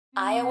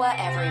Iowa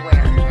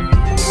Everywhere.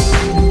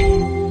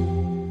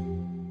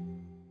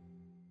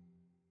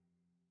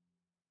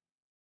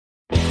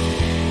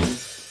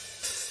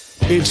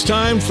 It's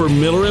time for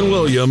Miller and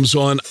Williams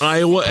on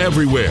Iowa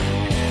Everywhere.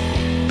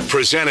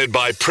 Presented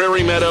by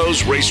Prairie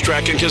Meadows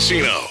Racetrack and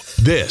Casino.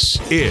 This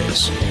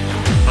is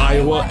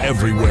Iowa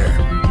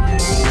Everywhere.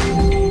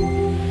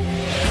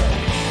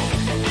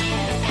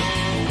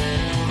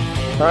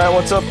 All right,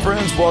 what's up,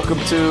 friends? Welcome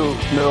to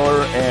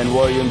Miller and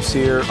Williams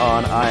here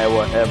on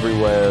Iowa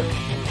Everywhere.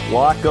 A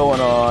lot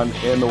going on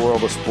in the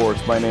world of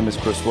sports. My name is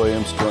Chris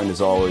Williams, joined as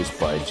always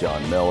by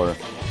John Miller.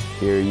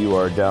 Here you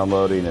are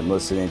downloading and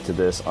listening to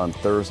this on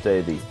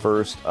Thursday, the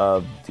 1st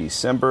of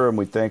December, and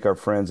we thank our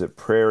friends at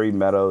Prairie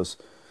Meadows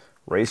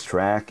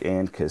Racetrack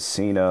and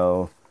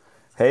Casino.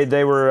 Hey,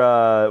 they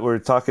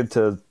were talking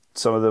to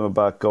some of them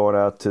about going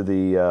out to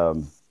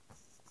the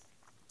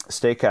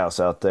steakhouse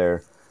out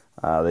there.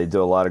 They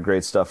do a lot of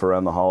great stuff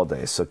around the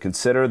holidays, so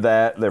consider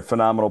that. They're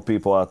phenomenal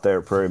people out there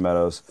at Prairie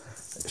Meadows.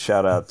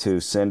 Shout out to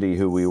Cindy,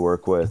 who we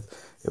work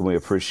with, and we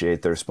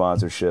appreciate their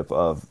sponsorship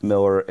of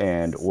Miller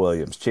and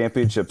Williams.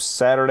 Championship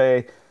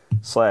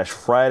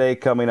Saturday/Friday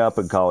coming up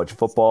in college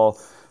football.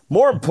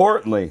 More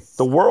importantly,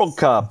 the World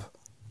Cup.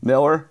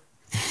 Miller,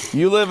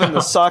 you live in the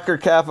soccer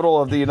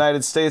capital of the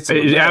United States.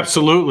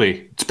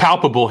 Absolutely. It's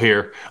palpable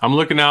here. I'm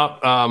looking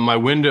out my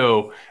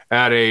window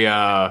at a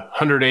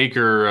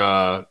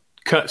 100-acre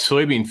cut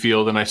soybean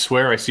field, and I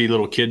swear I see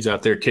little kids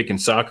out there kicking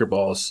soccer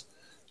balls.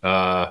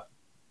 Yeah,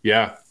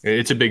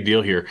 it's a big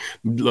deal here.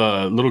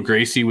 Little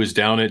Gracie was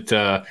down at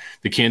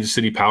the Kansas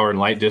City Power and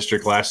Light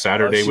District last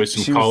Saturday with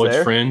some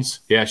college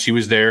friends. Yeah, she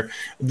was there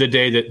the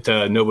day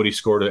that nobody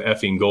scored an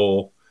effing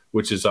goal,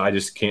 which is I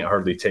just can't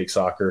hardly take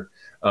soccer.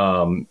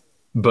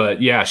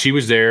 But yeah, she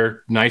was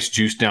there. Nice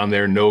juice down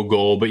there, no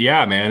goal. But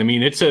yeah, man, I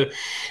mean, it's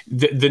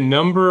the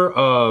number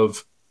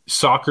of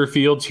soccer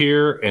fields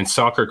here and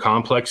soccer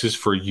complexes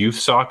for youth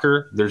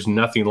soccer. There's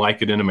nothing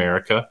like it in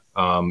America.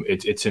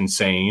 It's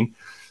insane.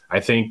 I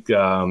think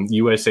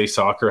USA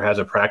Soccer has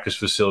a practice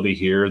facility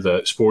here,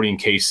 the Sporting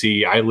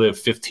KC. I live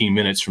 15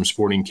 minutes from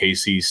Sporting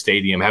KC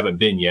Stadium. Haven't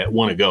been yet.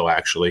 Want to go,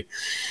 actually.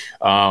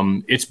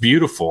 It's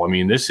beautiful. I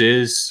mean, this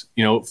is,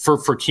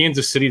 for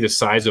Kansas City, the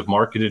size of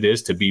market it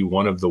is to be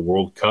one of the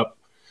World Cup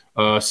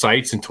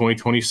sites in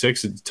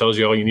 2026, it tells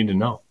you all you need to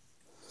know.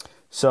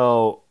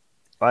 So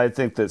I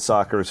think that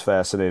soccer is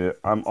fascinating.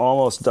 I'm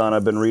almost done.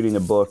 I've been reading a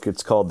book.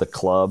 It's called The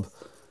Club.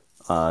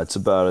 It's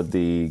about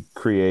the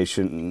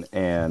creation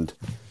and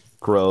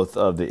growth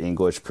of the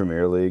English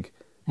Premier League.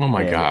 Oh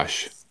my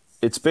gosh.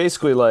 It's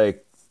basically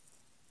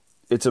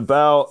it's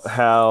about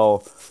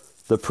how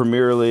the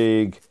Premier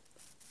League,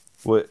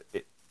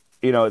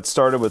 it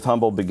started with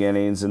humble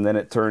beginnings, and then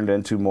it turned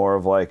into more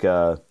of like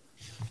a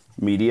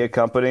media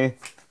company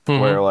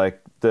where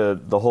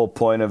the whole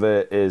point of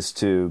it is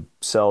to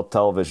sell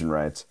television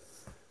rights.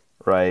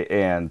 Right.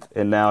 And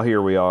now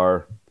here we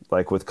are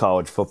with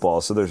college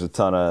football. So there's a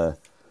ton of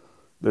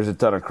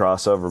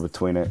crossover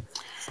between it.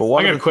 But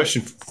I got a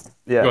question.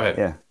 Yeah, go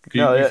ahead.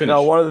 Yeah.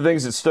 One of the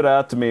things that stood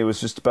out to me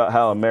was just about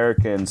how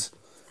Americans,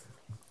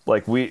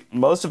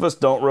 most of us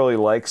don't really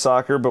like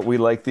soccer, but we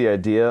like the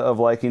idea of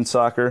liking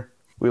soccer.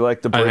 We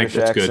like the British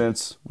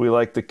accents. Good. We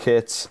like the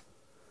kits.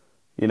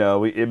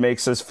 It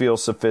makes us feel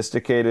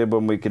sophisticated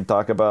when we can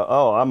talk about,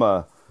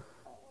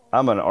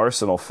 I'm an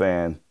Arsenal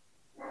fan.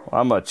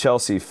 I'm a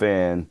Chelsea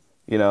fan.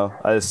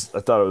 I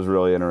thought it was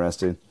really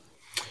interesting.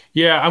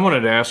 Yeah, I wanted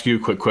to ask you a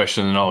quick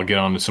question, and I'll get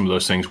on to some of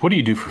those things. What do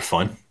you do for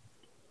fun?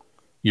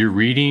 You're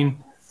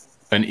reading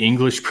an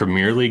English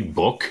Premier League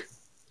book?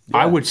 Yeah.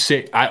 I would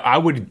say I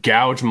would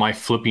gouge my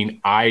flipping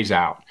eyes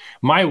out.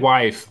 My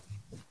wife,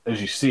 as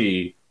you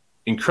see,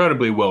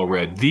 incredibly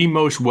well-read, the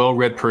most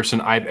well-read person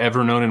I've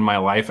ever known in my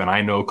life, and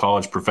I know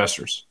college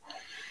professors.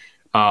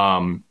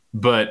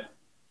 But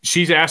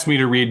she's asked me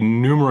to read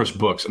numerous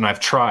books, and I've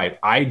tried.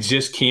 I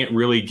just can't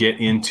really get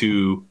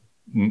into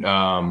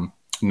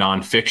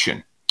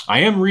nonfiction. I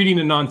am reading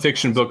a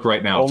nonfiction book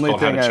right now. Only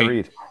thing I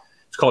read.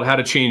 It's called How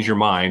to Change Your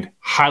Mind.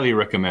 Highly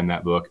recommend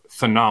that book.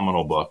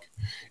 Phenomenal book.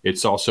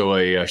 It's also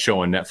a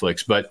show on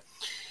Netflix. But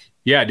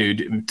yeah,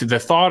 dude, the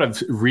thought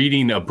of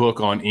reading a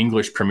book on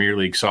English Premier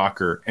League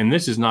soccer, and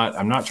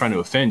I'm not trying to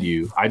offend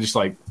you. I just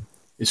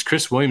is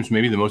Chris Williams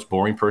maybe the most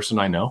boring person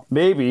I know?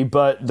 Maybe,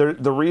 but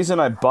the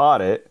reason I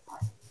bought it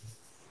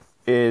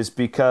is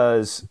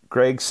because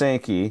Greg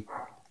Sankey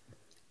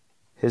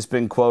has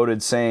been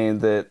quoted saying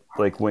that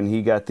when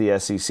he got the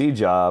SEC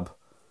job,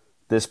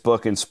 this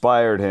book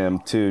inspired him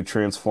to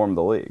transform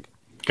the league.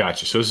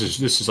 Gotcha. So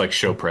this is like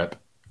show prep.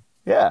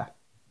 Yeah.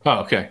 Oh,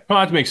 okay. Well,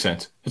 that makes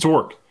sense. It's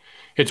work.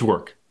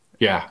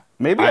 Yeah.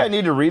 Maybe I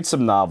need to read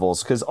some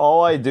novels, because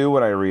all I do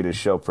when I read is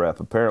show prep,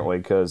 apparently,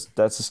 because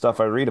that's the stuff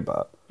I read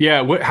about.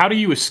 Yeah. How do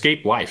you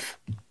escape life?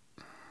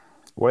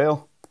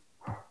 Well,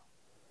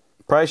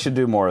 probably should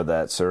do more of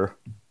that, sir.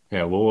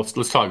 Yeah. Well,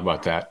 let's talk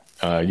about that.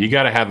 You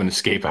got to have an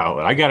escape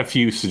outlet. I got a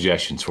few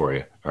suggestions for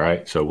you. All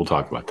right. So we'll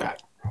talk about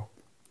that.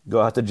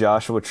 Go out to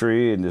Joshua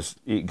Tree and just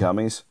eat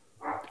gummies?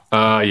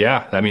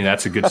 Yeah. I mean,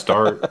 that's a good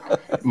start.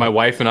 My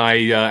wife and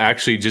I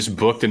actually just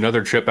booked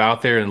another trip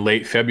out there in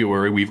late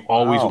February. We've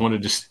always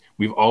wanted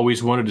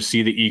to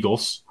see the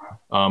Eagles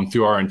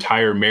through our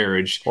entire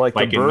marriage. Like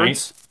the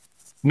Birds?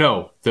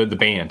 No, the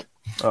band.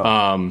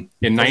 In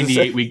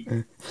 98 we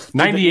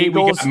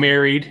got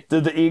married.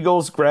 Did the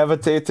Eagles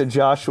gravitate to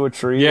Joshua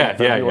Tree in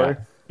February?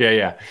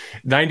 Yeah.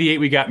 98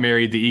 we got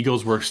married. The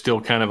Eagles were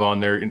still kind of on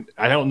their,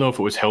 I don't know if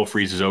it was Hell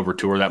Freezes Over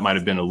tour. That might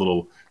have been a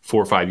little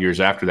 4 or 5 years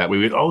after that. We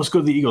would, let's go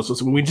to the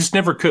Eagles. We just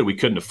never could. We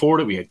couldn't afford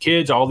it. We had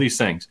kids, all these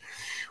things.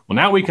 Well,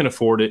 now we can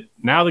afford it.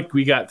 Now that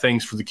we got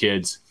things for the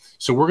kids.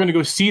 So we're going to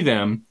go see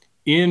them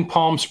in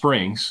Palm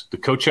Springs, the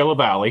Coachella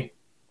Valley,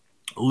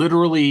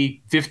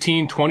 literally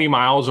 15, 20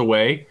 miles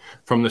away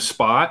from the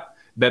spot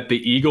that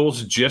the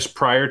Eagles, just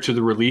prior to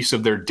the release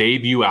of their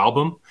debut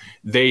album,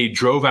 they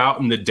drove out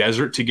in the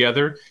desert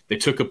together. They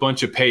took a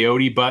bunch of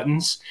peyote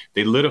buttons.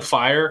 They lit a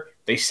fire.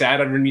 They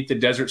sat underneath the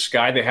desert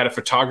sky. They had a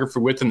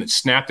photographer with them that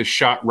snapped a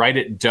shot right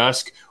at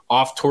dusk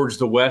off towards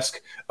the west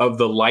of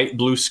the light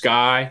blue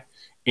sky.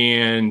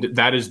 And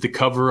that is the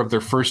cover of their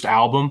first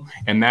album.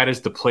 And that is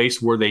the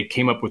place where they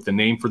came up with the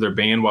name for their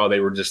band while they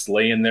were just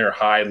laying there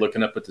high,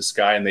 looking up at the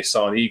sky, and they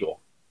saw an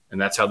eagle. And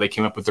that's how they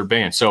came up with their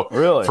band. So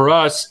for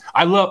us,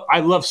 I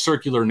love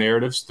circular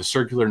narratives. The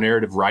circular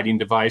narrative writing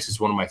device is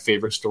one of my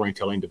favorite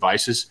storytelling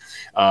devices,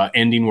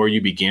 ending where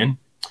you begin.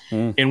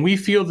 And we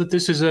feel that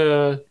this is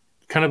a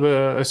kind of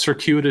a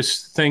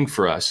circuitous thing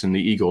for us and the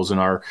Eagles.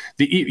 And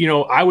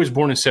I was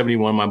born in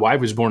 71. My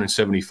wife was born in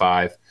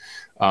 75.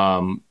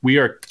 We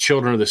are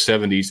children of the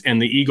 70s,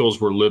 and the Eagles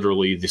were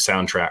literally the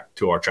soundtrack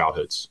to our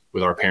childhoods,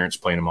 with our parents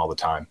playing them all the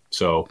time.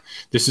 So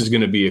this is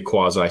going to be a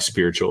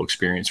quasi-spiritual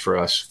experience for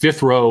us.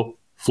 Fifth row,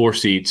 floor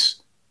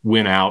seats,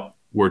 win out.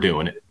 We're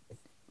doing it.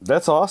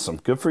 That's awesome.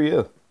 Good for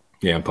you.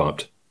 Yeah, I'm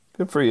pumped.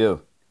 Good for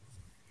you.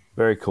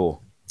 Very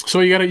cool. So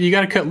you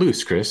gotta cut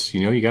loose, Chris.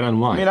 You got to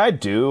unwind. I mean, I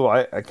do.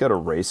 I go to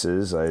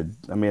races. I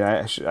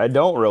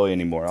don't really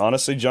anymore.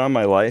 Honestly, John,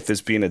 my life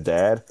is being a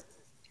dad.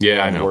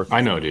 Yeah,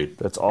 I know, dude.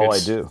 That's all I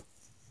do.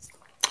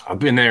 I've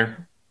been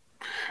there.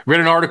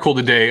 Read an article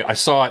today. I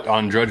saw it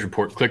on Drudge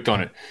Report. Clicked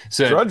on it.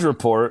 Said, Drudge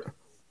Report?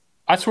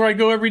 That's where I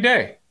go every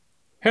day.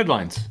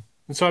 Headlines.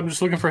 And so I'm just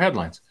looking for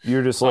headlines.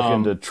 You're just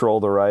looking to troll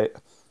the right?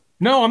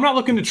 No, I'm not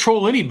looking to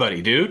troll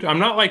anybody, dude. I'm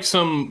not like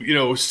some,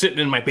 sitting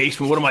in my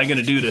basement. What am I going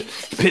to do to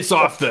piss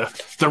off the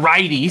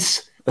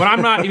righties? But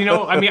I'm not,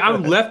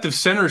 I'm left of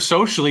center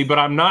socially, but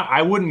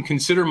I wouldn't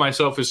consider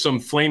myself as some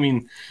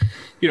flaming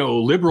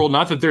liberal.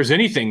 Not that there's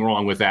anything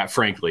wrong with that,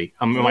 frankly.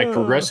 I'm like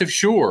progressive,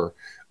 sure.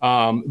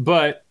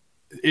 But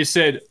it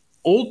said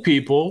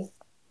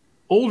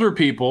older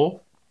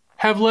people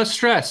have less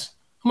stress.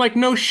 I'm like,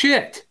 no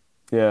shit.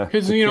 Yeah.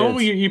 Because, you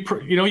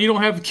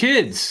don't have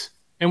kids.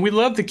 And we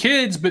love the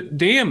kids, but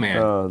damn, man.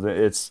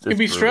 It can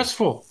be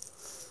stressful.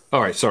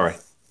 All right, sorry.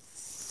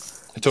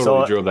 I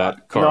totally drove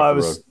that car off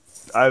the road.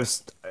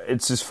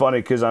 It's just funny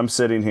because I'm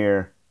sitting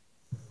here,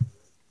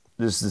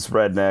 this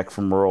redneck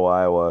from rural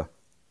Iowa,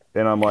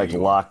 and I'm like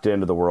locked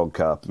into the World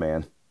Cup,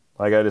 man.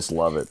 Like I just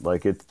love it.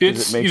 Like it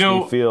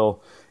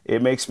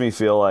makes me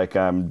feel like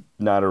I'm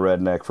not a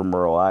redneck from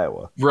rural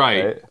Iowa.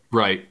 Right.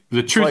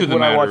 The truth of the matter,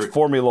 when I watch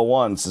Formula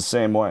One, it's the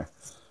same way.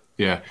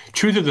 Yeah.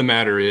 Truth of the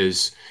matter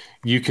is,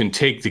 you can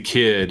take the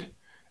kid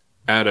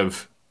out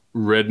of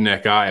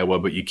redneck Iowa,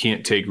 but you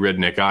can't take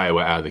redneck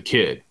Iowa out of the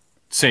kid.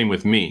 Same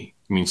with me.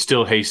 I mean,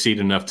 still hayseed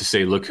enough to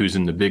say, look who's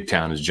in the big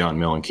town, as John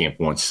Mellencamp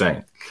once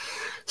sang.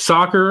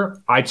 Soccer,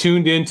 I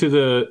tuned into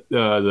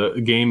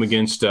the game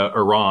against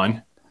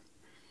Iran,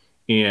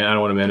 and I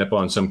don't want to end up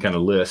on some kind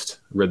of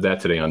list. Read that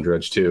today on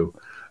Drudge too.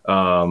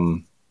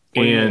 The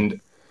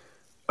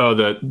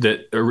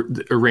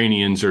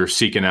Iranians are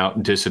seeking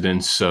out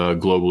dissidents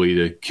globally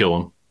to kill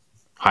them,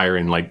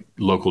 hiring like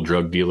local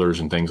drug dealers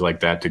and things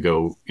like that to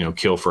go,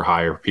 kill for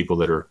hire people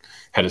that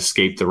had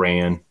escaped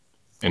Iran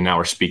and now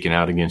are speaking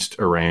out against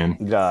Iran.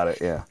 Got it.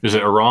 Yeah. Is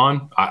it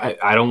Iran?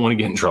 I don't want to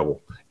get in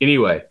trouble.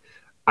 Anyway,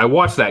 I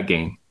watched that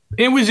game.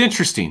 It was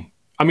interesting.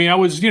 I mean, I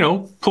was,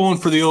 pulling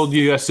for the old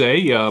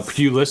USA.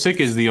 Pulisic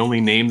is the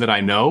only name that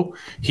I know.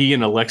 He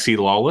and Alexi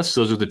Lawless,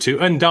 those are the two.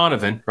 And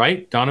Donovan,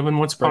 right? Donovan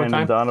once upon a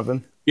time?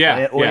 Donovan.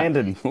 Yeah.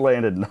 Landon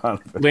Donovan.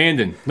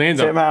 Landon.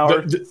 Tim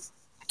Howard.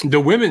 The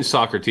women's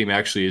soccer team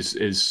actually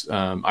is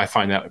I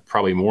find that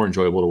probably more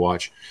enjoyable to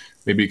watch,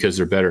 maybe because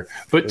they're better.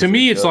 But to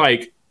me, it's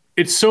like,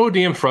 it's so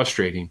damn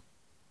frustrating.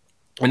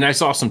 And I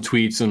saw some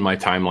tweets in my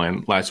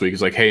timeline last week.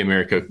 It's like, hey,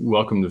 America,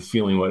 welcome to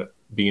feeling what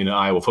being an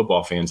Iowa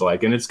football fan's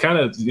like. And it's kind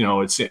of,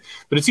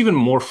 but it's even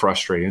more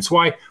frustrating. It's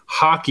why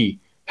hockey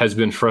has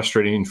been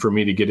frustrating for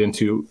me to get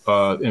into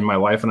in my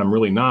life. And I'm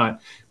really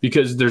not,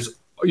 because there's,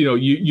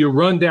 you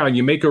run down,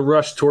 you make a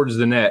rush towards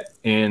the net,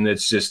 and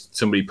it's just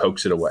somebody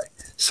pokes it away.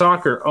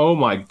 Soccer, oh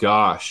my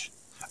gosh.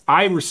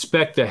 I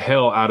respect the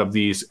hell out of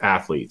these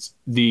athletes.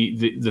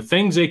 The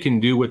things they can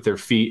do with their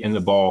feet and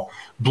the ball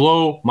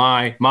blow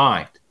my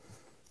mind.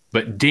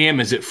 But damn,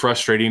 is it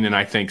frustrating, and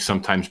I think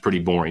sometimes pretty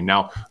boring.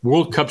 Now,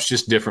 World Cup's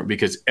just different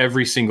because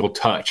every single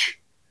touch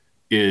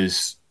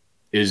is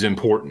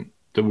important.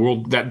 The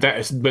world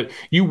but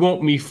you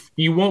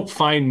won't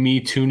find me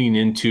tuning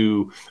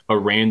into a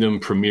random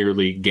Premier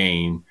League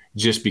game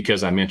just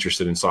because I'm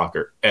interested in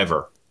soccer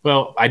ever.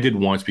 Well, I did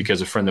once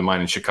because a friend of mine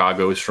in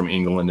Chicago is from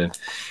England and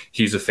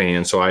he's a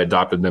fan, so I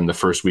adopted them the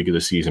first week of the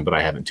season, but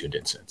I haven't tuned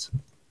in since.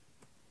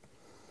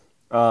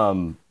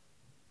 I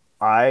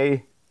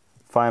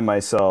find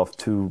myself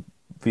to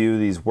view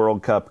these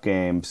World Cup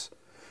games.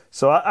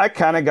 So I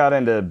kind of got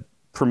into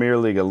Premier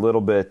League a little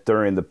bit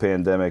during the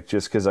pandemic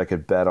just because I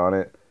could bet on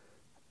it.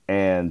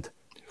 And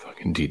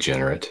fucking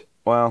degenerate.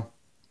 Well,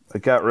 I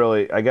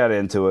got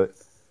into it.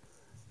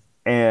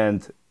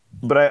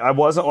 But I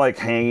wasn't like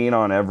hanging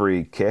on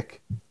every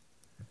kick.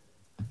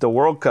 The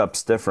World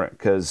Cup's different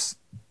because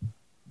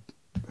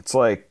it's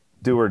like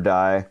do or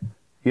die.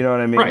 You know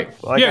what I mean?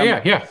 Right. Like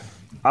yeah.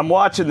 I'm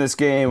watching this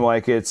game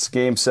like it's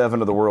Game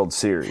 7 of the World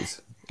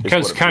Series.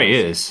 Because kind of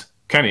is.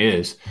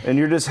 And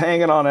you're just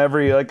hanging on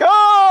every, like, he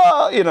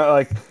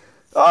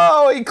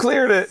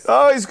cleared it.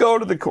 Oh, he's going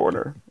to the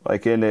corner.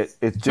 Like, and it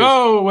just...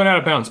 Oh, it went out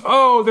of bounds.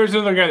 Oh, there's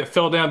another guy that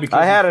fell down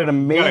because he got a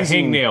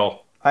hangnail.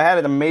 I had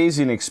an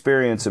amazing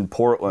experience in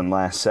Portland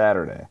last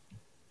Saturday.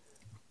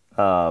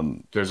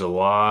 There's a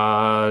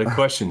lot of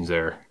questions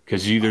there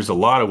because there's a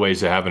lot of ways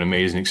to have an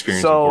amazing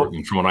experience in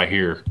Portland from what I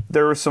hear.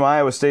 There were some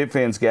Iowa State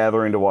fans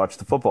gathering to watch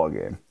the football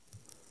game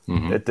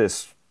at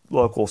this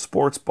local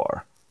sports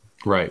bar.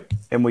 Right.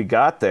 And we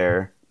got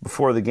there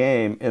before the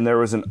game, and there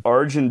was an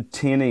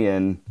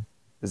Argentinian.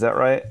 Is that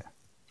right?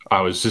 I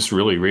was just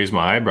really raised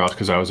my eyebrows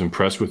because I was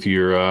impressed with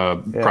your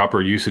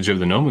proper usage of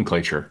the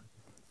nomenclature.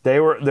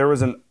 There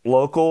was an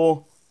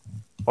local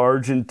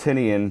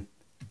Argentinian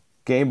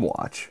game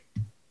watch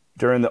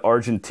during the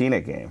Argentina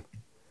game.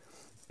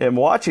 And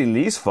watching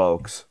these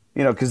folks,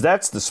 because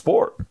that's the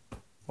sport.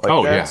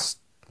 Like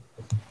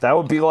that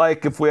would be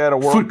like if we had a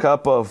World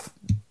Cup of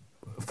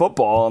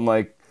football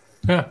and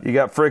you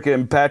got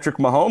freaking Patrick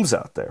Mahomes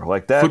out there.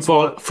 Like that's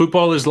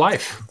football is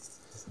life.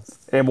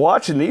 And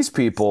watching these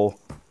people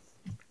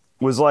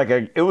was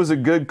it was a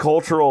good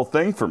cultural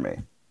thing for me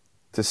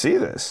to see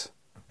this.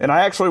 And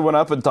I actually went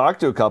up and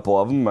talked to a couple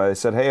of them. I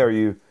said, "Hey,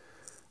 I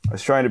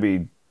was trying to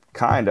be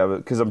kind of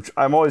it because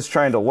I'm always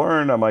trying to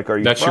learn." I'm like, "Are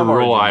you?" That's from your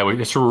rural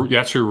Argentina? Iowa.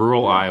 That's your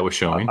rural Iowa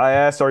showing. I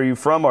asked, "Are you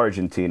from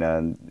Argentina?"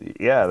 And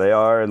yeah, they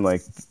are. And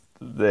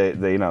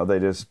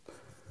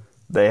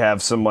they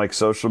have some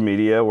social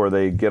media where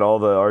they get all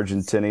the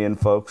Argentinian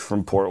folks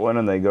from Portland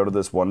and they go to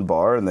this one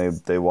bar and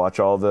they watch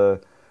all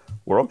the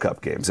World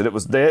Cup games. And it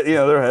was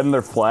they're having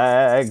their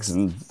flags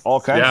and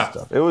all kinds of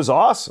stuff. It was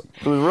awesome.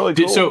 It was really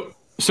cool.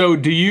 So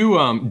do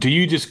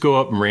you just go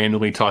up and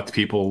randomly talk to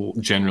people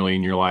generally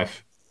in your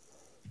life?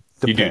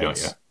 Depends. You do, don't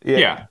you?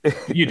 Yeah,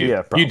 you do.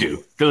 Yeah, you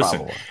do.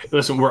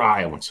 Listen, we're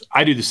Iowans.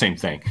 I do the same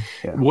thing.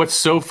 Yeah. What's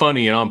so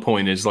funny and on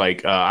point is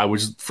I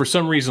was, for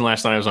some reason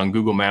last night I was on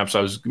Google Maps. I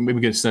was maybe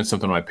going to send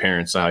something to my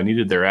parents. I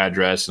needed their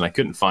address and I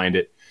couldn't find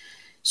it.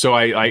 So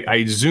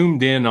I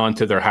zoomed in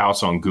onto their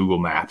house on Google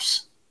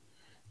Maps.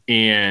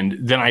 And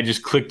then I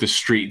just clicked the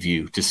street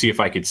view to see if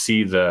I could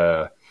see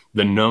the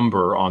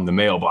number on the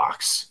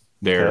mailbox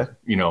there,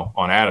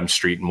 on Adams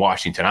Street in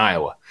Washington,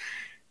 Iowa.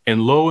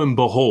 And lo and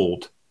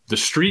behold, the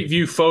street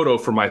view photo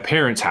for my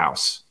parents'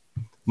 house,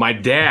 my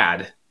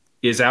dad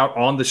is out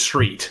on the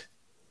street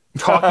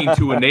talking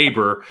to a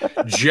neighbor,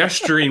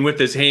 gesturing with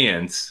his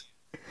hands.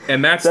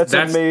 And that's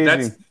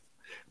amazing.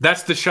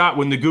 That's the shot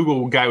when the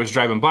Google guy was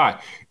driving by.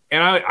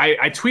 And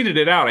I tweeted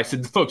it out. I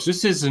said, folks,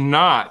 this is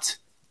not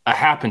a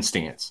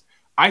happenstance.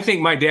 I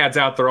think my dad's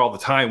out there all the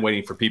time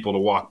waiting for people to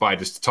walk by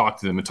just to talk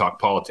to them and talk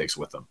politics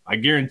with them. I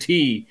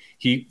guarantee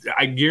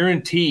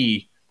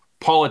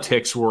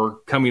politics were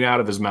coming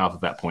out of his mouth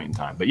at that point in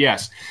time. But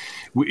yes,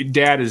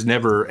 Dad has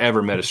never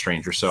ever met a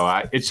stranger, so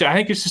I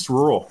think it's just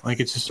rural. I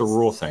think it's just a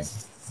rural thing.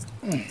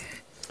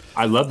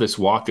 I love this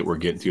walk that we're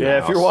getting through.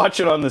 Yeah, if you're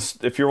watching on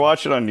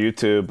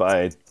YouTube,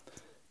 I've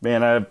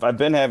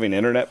been having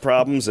internet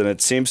problems, and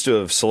it seems to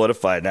have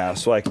solidified now.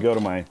 So I can go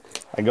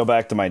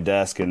back to my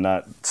desk and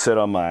not sit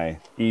on my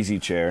easy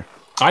chair.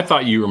 I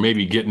thought you were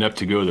maybe getting up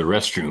to go to the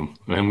restroom,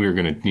 and we were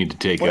going to need to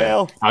take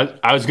I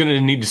was going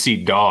to need to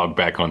see dog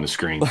back on the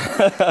screen.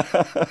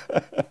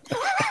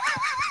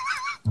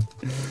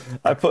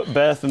 I put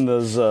Beth and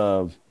those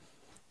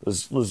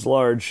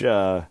large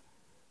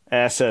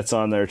assets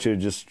on there too,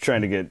 just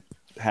trying to get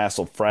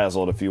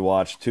frazzled. If you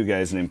watched two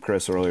guys named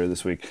Chris earlier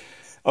this week.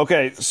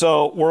 Okay,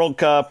 so World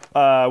Cup,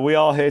 we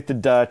all hate the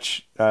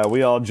Dutch.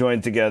 We all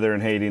joined together in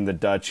hating the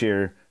Dutch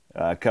here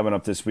coming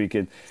up this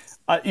weekend.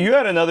 You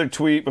had another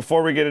tweet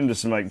before we get into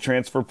some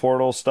transfer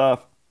portal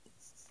stuff,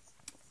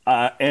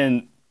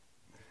 and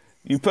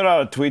you put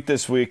out a tweet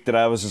this week that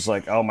I was just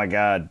like, oh my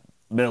God,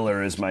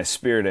 Miller is my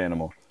spirit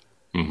animal.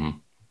 Mm-hmm.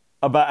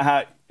 About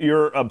how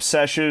your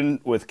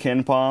obsession with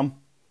KenPom,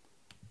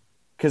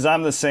 because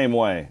I'm the same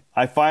way.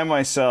 I find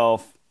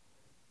myself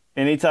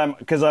anytime,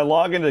 because I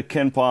log into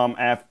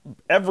KenPom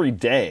every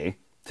day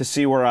to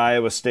see where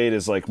Iowa State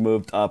is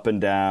moved up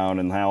and down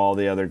and how all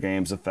the other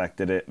games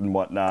affected it and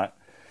whatnot.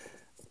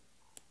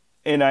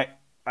 And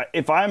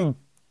if I'm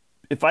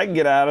if I can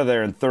get out of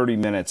there in 30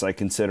 minutes, I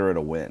consider it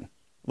a win.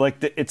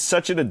 Like, it's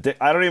such I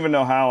don't even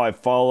know how I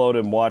followed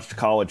and watched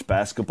college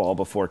basketball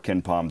before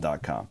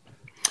KenPom.com.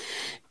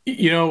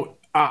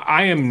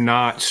 I am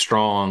not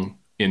strong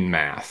in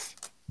math,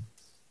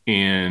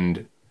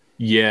 and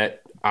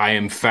yet I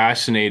am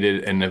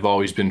fascinated and have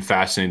always been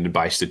fascinated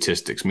by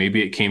statistics.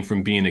 Maybe it came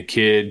from being a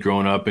kid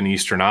growing up in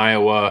Eastern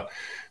Iowa.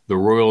 The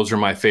Royals are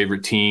my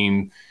favorite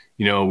team.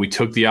 We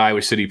took the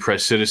Iowa City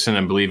Press-Citizen.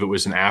 I believe it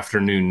was an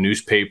afternoon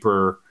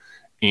newspaper,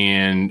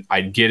 and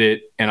I'd get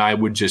it, and I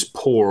would just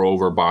pore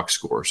over box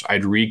scores.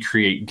 I'd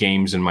recreate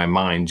games in my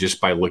mind just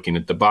by looking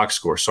at the box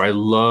score. So I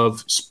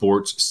love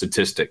sports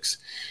statistics.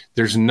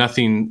 There's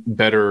nothing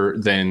better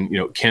than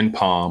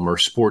KenPom or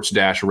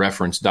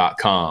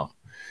sports-reference.com.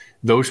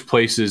 Those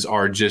places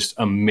are just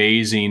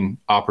amazing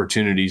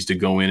opportunities to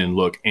go in and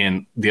look.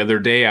 And the other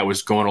day I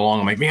was going along,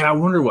 I'm like, man, I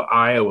wonder what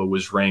Iowa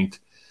was ranked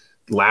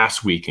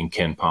last week in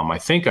KenPom. I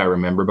think I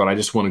remember, but I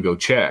just want to go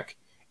check.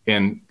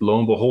 And lo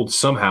and behold,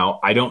 somehow,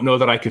 I don't know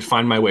that I could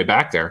find my way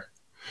back there,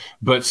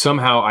 but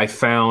somehow I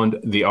found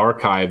the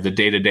archive, the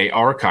day-to-day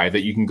archive,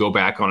 that you can go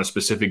back on a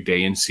specific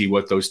day and see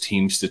what those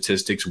team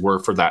statistics were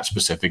for that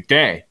specific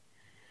day.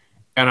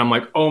 And I'm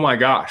like, oh my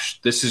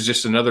gosh, this is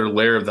just another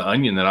layer of the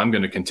onion that I'm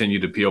going to continue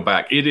to peel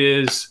back. It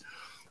is.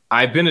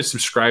 I've been a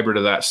subscriber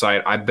to that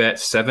site, I bet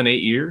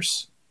 7-8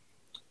 years.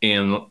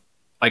 And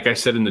like I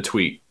said in the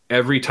tweet,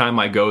 every time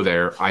I go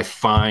there, I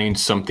find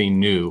something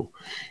new.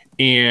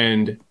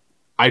 And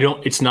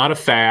it's not a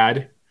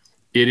fad.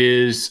 It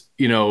is,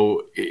 I've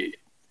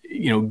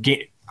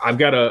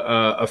got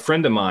a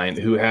friend of mine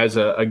who has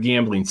a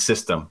gambling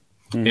system,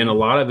 and a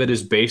lot of it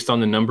is based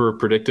on the number of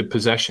predicted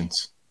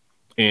possessions.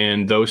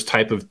 And those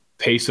type of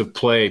pace of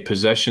play,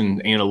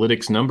 possession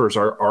analytics numbers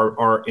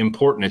are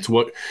important. It's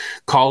what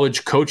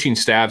college coaching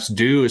staffs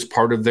do as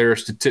part of their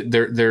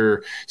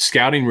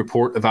scouting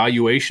report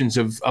evaluations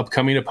of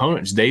upcoming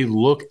opponents. They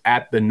look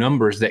at the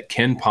numbers that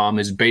KenPom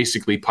has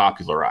basically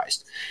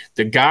popularized.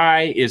 The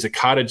guy is a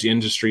cottage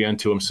industry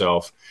unto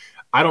himself.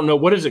 I don't know.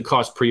 What does it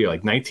cost per year?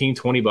 Like $19,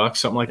 $20,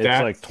 something like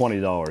that? It's like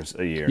 $20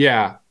 a year.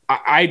 Yeah.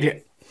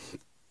 I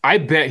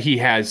bet he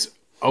has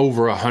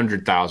over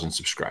 100,000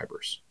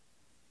 subscribers.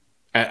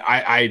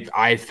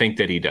 I think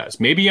that he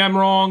does. Maybe I'm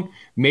wrong.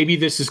 Maybe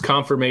this is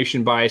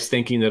confirmation bias,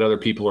 thinking that other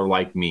people are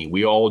like me.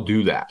 We all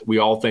do that. We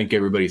all think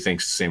everybody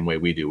thinks the same way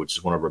we do, which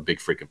is one of our big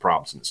freaking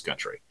problems in this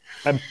country.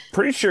 I'm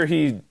pretty sure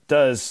he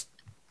does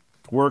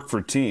work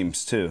for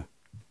teams too.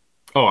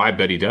 Oh, I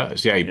bet he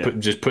does. Yeah,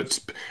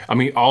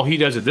 all he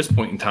does at this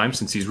point in time,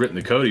 since he's written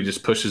the code, he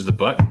just pushes the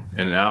button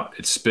and out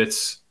it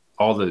spits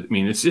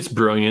it's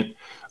brilliant.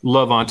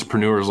 Love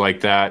entrepreneurs like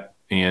that,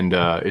 and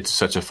it's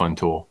such a fun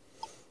tool.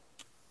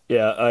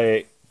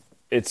 Yeah,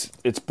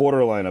 it's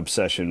borderline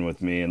obsession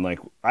with me, and like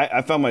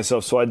I found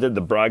myself. So I did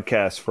the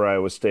broadcast for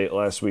Iowa State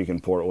last week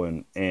in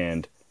Portland,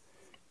 and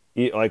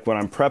like when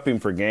I'm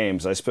prepping for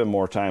games, I spend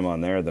more time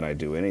on there than I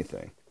do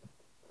anything.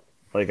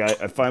 Like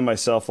I find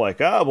myself like,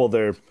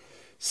 they're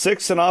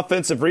 6th in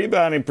offensive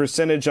rebounding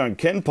percentage on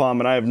KenPom,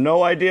 and I have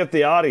no idea if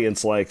the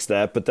audience likes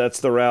that, but that's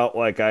the route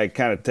like I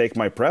kind of take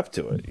my prep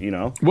to it.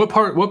 What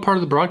part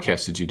of the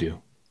broadcast did you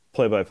do?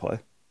 Play-by-play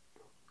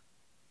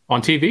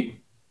on TV.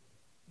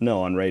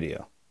 No, on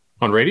radio.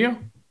 On radio?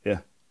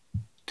 Yeah.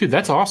 Dude,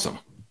 that's awesome.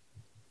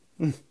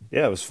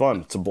 Yeah, it was fun.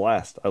 It's a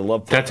blast. I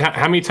love that.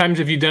 How many times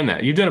have you done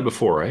that? You've done it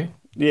before, right?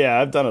 Yeah,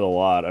 I've done it a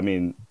lot. I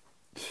mean,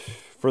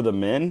 for the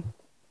men,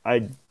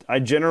 I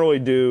generally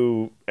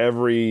do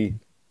every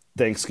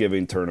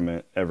Thanksgiving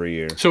tournament every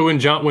year. So when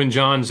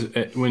John's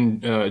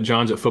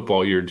at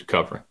football, you're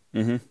covering.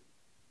 Mm-hmm.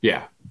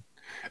 Yeah.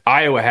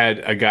 Iowa had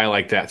a guy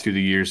like that through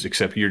the years,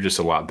 except you're just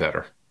a lot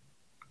better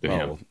than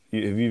him.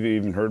 Have you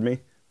even heard me?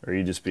 Or are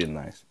you just being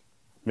nice?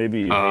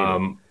 Maybe you hate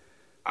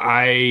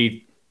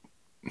it.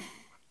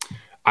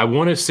 I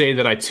want to say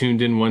that I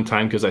tuned in one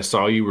time because I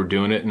saw you were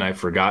doing it and I've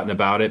forgotten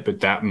about it, but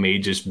that may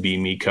just be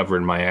me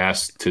covering my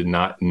ass to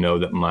not know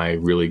that my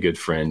really good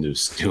friend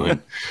is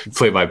doing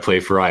play-by-play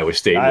for Iowa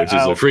State, which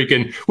is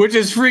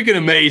freaking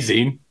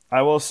amazing.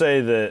 I will say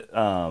that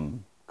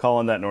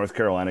calling that North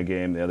Carolina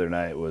game the other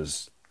night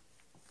was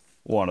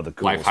one of the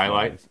coolest life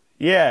highlight. Moments.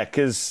 Yeah,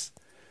 because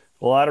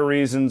a lot of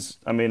reasons.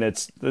 I mean,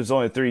 there's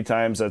only 3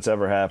 times that's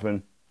ever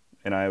happened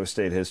in Iowa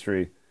State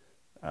history.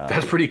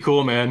 That's pretty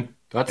cool, man.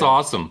 That's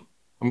awesome.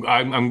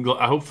 I'm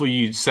hopefully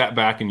you sat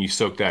back and you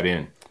soaked that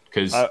in,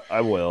 because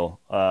I will.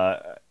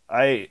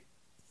 And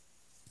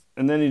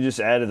then you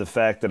just added the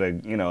fact that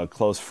a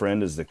close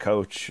friend is the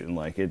coach, and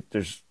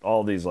there's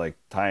all these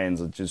tie-ins.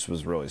 It just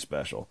was really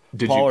special.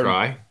 Did you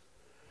cry?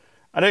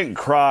 I didn't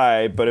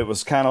cry, but it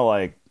was kind of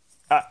like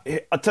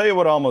I'll tell you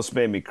what almost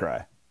made me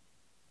cry.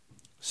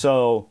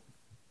 So.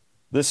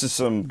 This is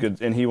some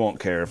good, and he won't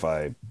care if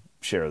I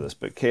share this,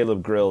 but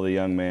Caleb Grill, the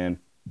young man,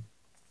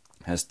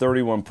 has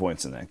 31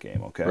 points in that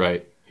game, okay?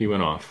 Right. He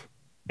went off.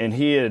 And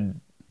he had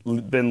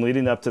been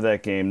leading up to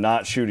that game,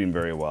 not shooting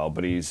very well,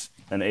 but he's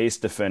an ace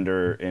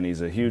defender, and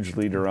he's a huge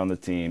leader on the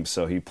team,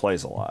 so he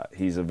plays a lot.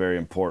 He's a very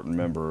important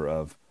member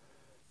of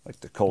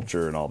the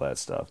culture and all that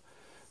stuff.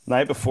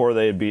 Night before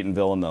they had beaten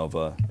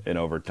Villanova in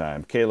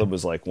overtime. Caleb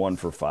was like 1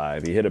 for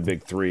 5. He hit a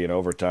big 3 in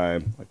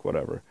overtime, like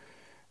whatever.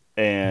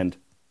 And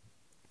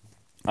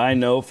I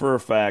know for a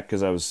fact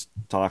because I was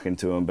talking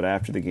to him, but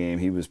after the game,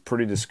 he was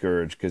pretty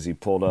discouraged because he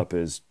pulled up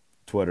his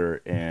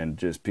Twitter and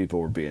just people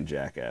were being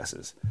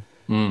jackasses.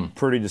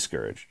 Pretty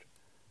discouraged.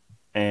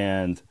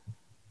 And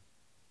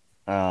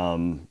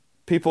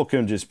people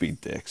can just be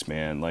dicks,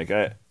 man. Like,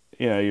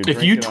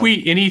 if you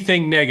tweet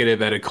anything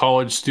negative at a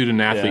college student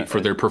athlete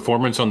for their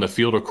performance on the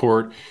field or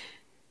court,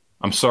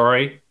 I'm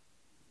sorry,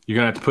 you're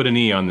going to have to put an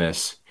E on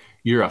this.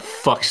 You're a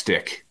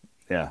fuckstick.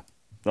 Yeah,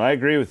 I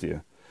agree with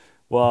you.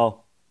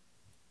 Well,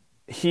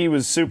 he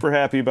was super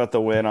happy about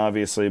the win,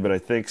 obviously, but I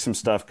think some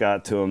stuff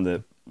got to him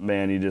that,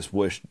 man, he just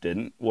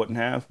wouldn't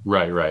have.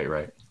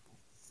 Right.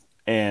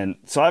 And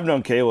so I've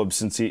known Caleb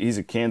since he's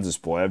a Kansas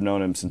boy. I've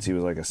known him since he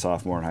was like a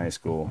sophomore in high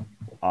school.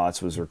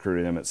 Otts was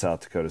recruiting him at South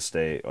Dakota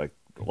State, like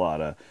a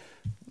lot of.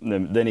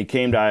 Then he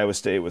came to Iowa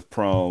State with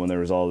Prom, and there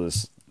was all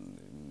this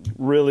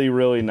really,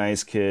 really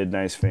nice kid,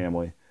 nice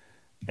family.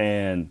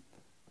 And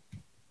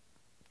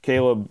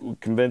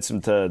Caleb convinced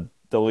him to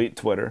delete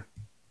Twitter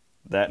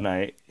that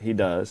night. He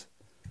does.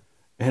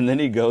 And then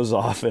he goes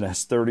off and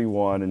has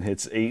 31 and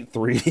hits 8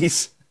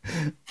 threes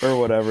or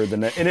whatever.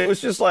 And it was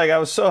just like, I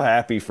was so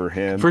happy for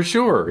him. For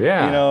sure,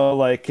 yeah. You know,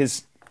 like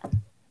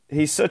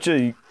he's such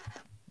a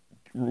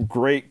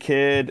great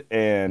kid,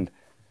 and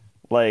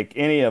like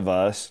any of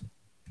us,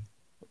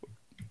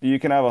 you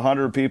can have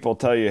 100 people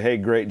tell you, hey,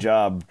 great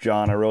job,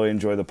 John, I really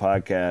enjoy the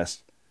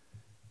podcast.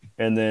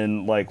 And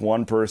then like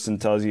one person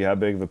tells you how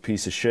big of a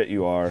piece of shit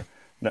you are.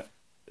 Now,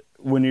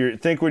 when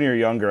you're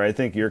younger, I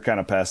think you're kind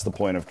of past the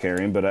point of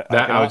caring, but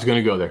I was going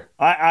to go there.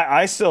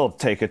 I still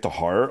take it to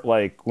heart.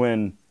 Like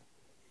when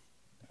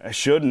I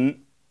shouldn't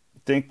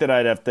think that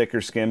I'd have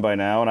thicker skin by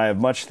now, and I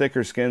have much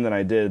thicker skin than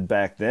I did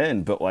back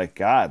then. But like,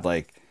 God,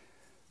 like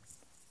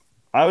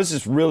I was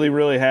just really,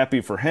 really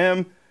happy for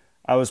him.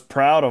 I was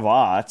proud of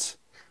Otts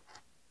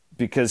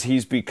because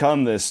he's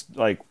become this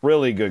like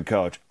really good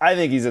coach. I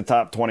think he's a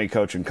top 20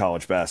 coach in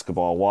college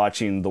basketball,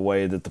 watching the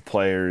way that the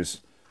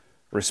players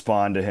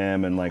respond to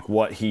him and like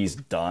what he's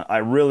done. I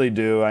really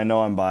do. I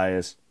know I'm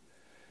biased.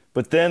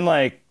 But then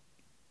like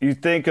you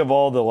think of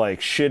all the like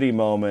shitty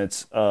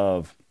moments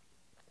of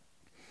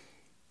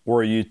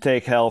where you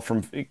take hell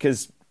from,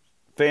 because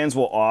fans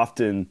will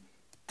often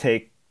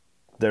take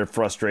their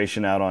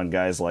frustration out on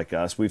guys like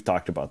us. We've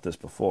talked about this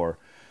before,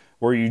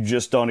 where you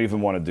just don't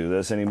even want to do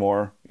this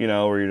anymore, you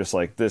know, where you're just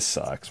like, this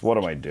sucks. What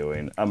am I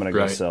doing? I'm going to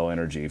go sell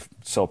energy,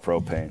 sell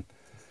propane.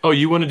 Oh,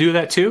 you want to do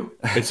that too?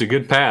 It's a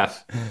good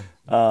path.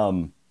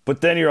 But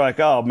then you're like,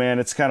 oh man,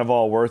 it's kind of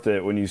all worth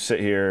it when you sit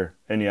here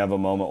and you have a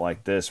moment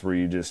like this where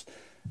you just,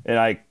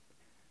 it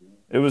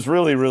was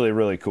really, really,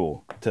 really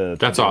cool to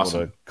be able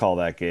to call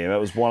that game. That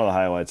was one of the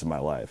highlights of my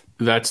life.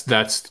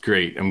 That's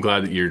great. I'm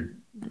glad that you're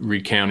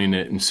recounting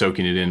it and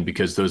soaking it in,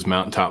 because those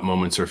mountaintop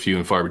moments are few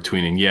and far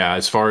between. And yeah,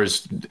 as far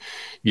as,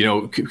 you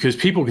know, because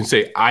people can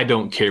say, I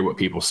don't care what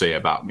people say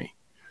about me.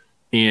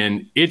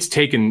 And it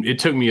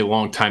took me a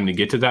long time to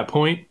get to that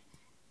point.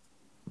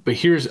 But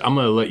I'm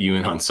going to let you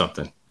in on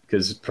something,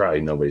 because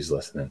probably nobody's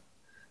listening.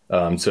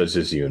 So it's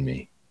just you and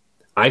me.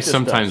 I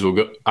sometimes will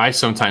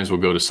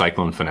go to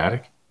Cyclone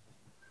Fanatic,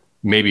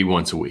 maybe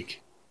once a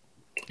week,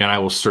 and I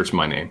will search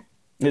my name.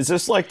 Is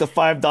this like the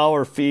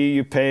 $5 fee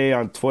you pay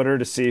on Twitter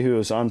to see who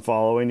is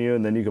unfollowing you,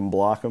 and then you can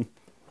block them?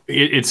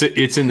 It's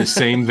in the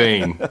same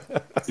vein.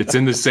 It's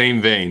in the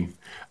same vein.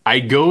 I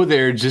go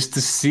there just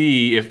to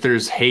see if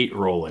there's hate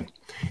rolling,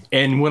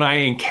 and when I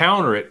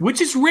encounter it,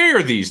 which is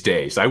rare these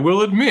days, I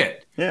will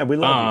admit. Yeah, we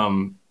love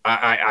you.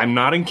 I'm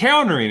not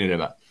encountering it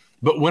enough.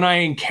 But when I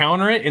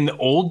encounter it in the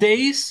old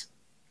days,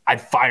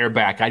 I'd fire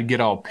back. I'd get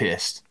all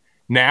pissed.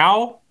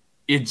 Now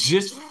it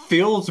just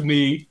fills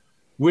me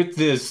with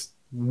this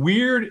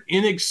weird,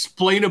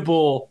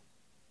 inexplainable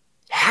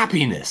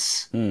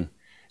happiness,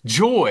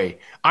 joy.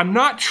 I'm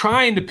not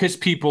trying to piss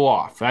people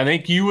off. I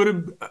think you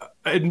would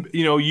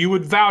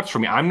vouch for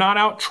me. I'm not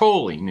out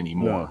trolling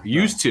anymore. No.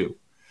 Used to,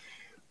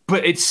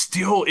 but it's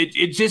still,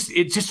 it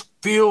just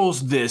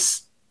feels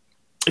this.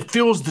 It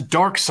feels the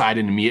dark side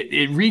into me.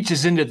 It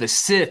reaches into the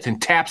Sith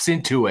and taps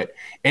into it,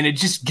 and it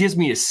just gives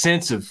me a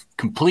sense of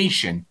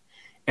completion.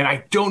 And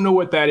I don't know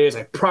what that is.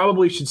 I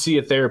probably should see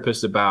a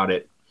therapist about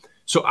it.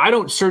 So I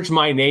don't search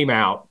my name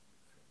out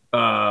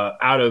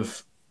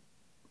of,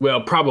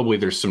 well, probably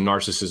there's some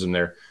narcissism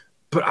there,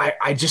 but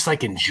I just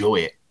like enjoy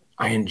it.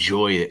 I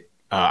enjoy it.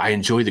 I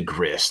enjoy the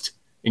grist.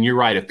 And you're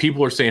right. If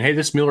people are saying, hey,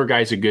 this Miller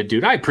guy's a good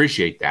dude, I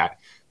appreciate that.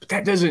 But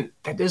that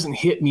doesn't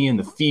hit me in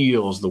the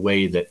feels the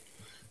way that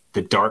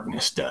the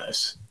darkness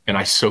does. And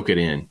I soak it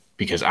in,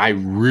 because I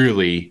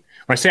really,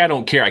 when I say I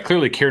don't care, I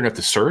clearly care enough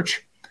to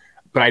search,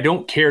 but I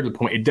don't care to the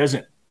point, it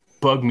doesn't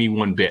bug me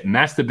one bit. And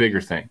that's the bigger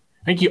thing.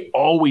 I think you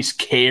always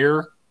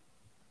care.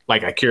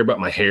 Like I care about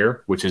my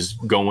hair, which is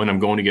going. I'm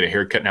going to get a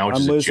haircut now, which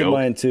is a joke. I'm losing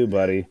mine too,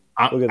 buddy.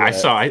 I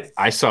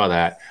saw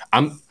that.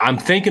 I'm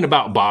thinking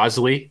about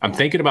Bosley. I'm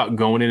thinking about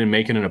going in and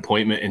making an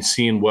appointment and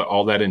seeing what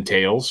all that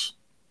entails.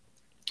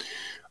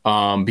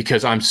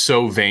 because I'm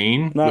so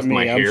vain Not with me.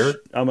 my hair.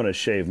 I'm going to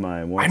shave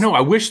mine. I know.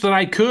 I wish that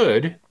I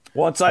could.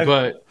 Once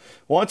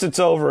it's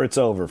over, it's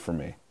over for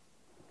me.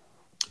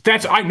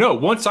 I know.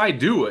 Once I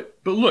do it,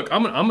 but look,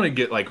 I'm gonna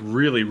get like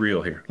really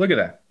real here. Look at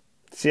that.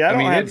 See, I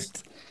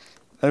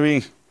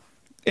mean,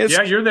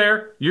 yeah, you're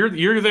there.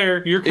 You're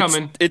there. You're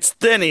coming. It's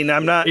thinning.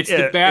 I'm not. It's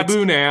the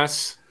baboon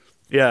ass.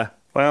 Yeah.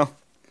 Well.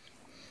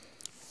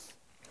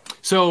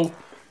 So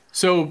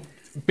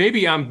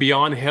maybe I'm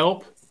beyond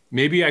help.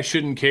 Maybe I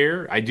shouldn't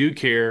care. I do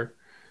care,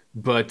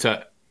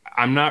 but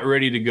I'm not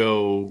ready to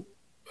go.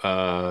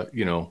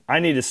 I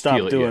need to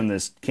stop doing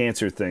this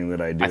cancer thing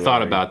that I do. I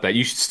thought about that.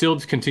 You should still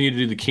continue to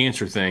do the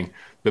cancer thing,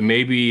 but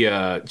maybe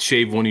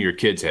shave one of your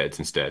kids' heads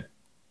instead.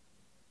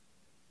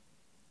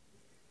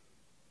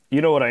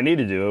 You know what I need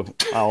to do?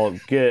 I'll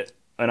get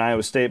an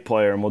Iowa State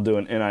player and we'll do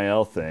an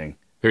NIL thing.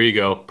 There you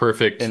go.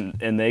 Perfect. And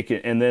then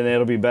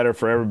it'll be better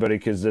for everybody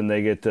because then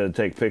they get to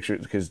take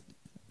pictures. Because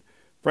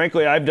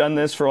frankly, I've done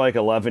this for like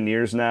 11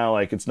 years now.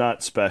 Like it's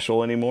not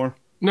special anymore.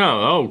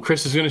 No. Oh,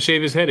 Chris is going to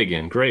shave his head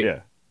again. Great.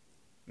 Yeah.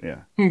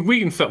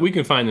 We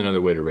can find another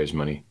way to raise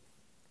money.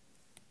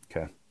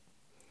 Okay.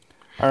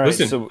 All right.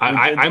 Listen, so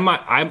I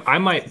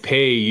might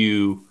pay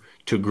you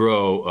to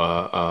grow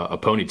a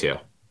ponytail.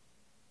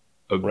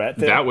 Rat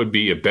tail? That would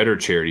be a better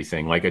charity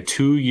thing, like a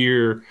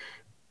 2-year.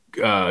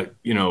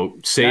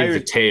 Save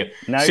the tail.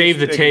 Save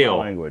the tail.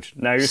 Language.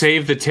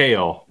 Save the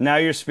tail. Now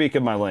you're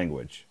speaking my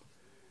language.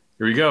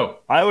 Here we go.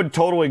 I would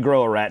totally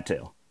grow a rat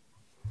tail.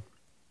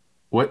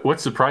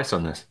 What's the price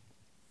on this?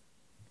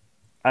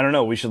 I don't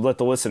know. We should let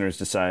the listeners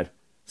decide.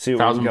 See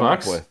what we can come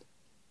up with.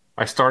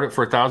 I started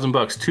for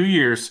 $1,000. 2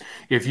 years.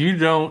 If you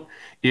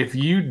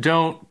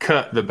don't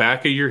cut the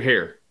back of your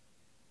hair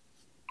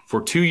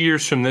for 2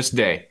 years from this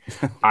day,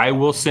 I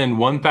will send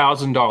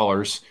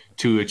 $1,000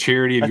 to a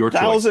charity of your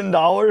choice.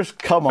 $1,000?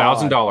 Come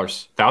on.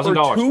 $1,000.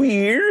 $1,000. For 2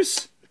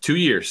 years? 2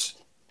 years.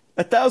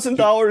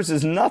 $1,000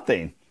 is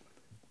nothing.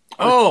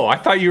 Oh, I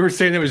thought you were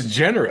saying it was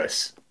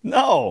generous.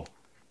 No.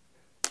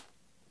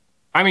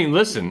 I mean,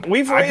 listen.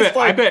 We've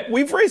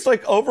raised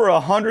like over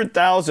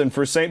 100,000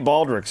 for St.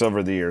 Baldrick's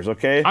over the years.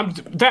 Okay,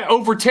 that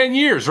over 10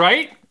 years,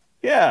 right?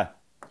 Yeah.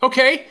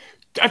 Okay,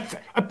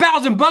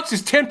 $1,000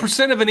 is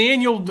 10% of an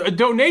annual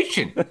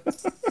donation.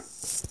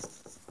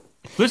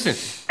 Listen,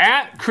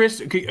 at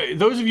Chris.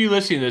 Those of you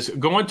listening to this,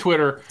 go on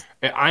Twitter.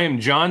 I am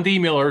John D.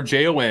 Miller,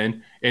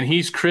 JON, and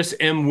he's Chris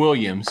M.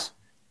 Williams.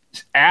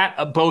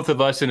 At both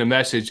of us in a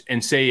message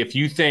and say if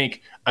you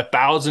think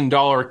 $1,000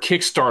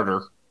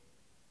 Kickstarter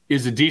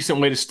is a decent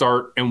way to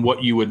start and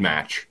what you would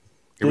match.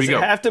 Here we go.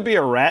 Does it have to be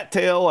a rat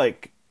tail?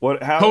 Like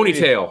what? How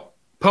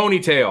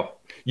Ponytail.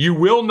 You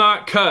will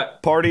not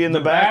cut party in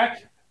the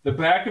back. The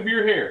back of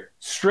your hair.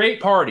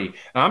 Straight party.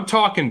 And I'm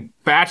talking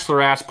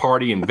bachelor ass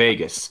party in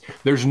Vegas.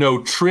 There's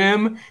no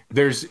trim.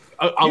 There's.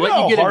 I'll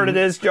let you get how hard it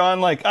is, John.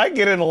 Like I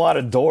get in a lot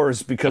of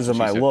doors because of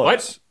my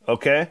looks. What?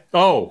 Okay.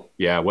 Oh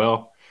yeah.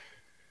 Well,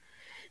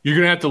 you're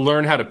gonna have to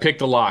learn how to pick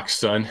the locks,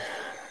 son.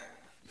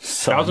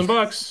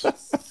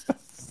 $1,000.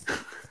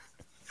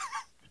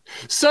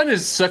 Son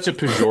is such a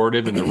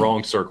pejorative in the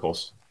wrong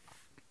circles,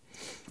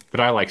 but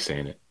I like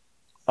saying it.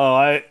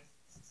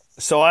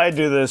 So I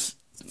do this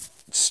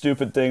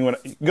stupid thing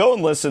go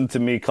and listen to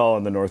me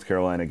calling the North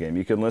Carolina game.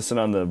 You can listen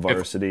on the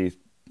Varsity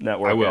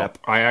Network app.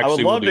 I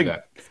actually will do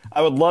that.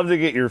 I would love to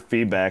get your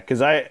feedback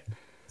because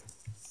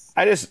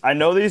I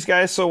know these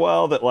guys so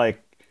well that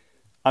like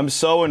I'm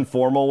so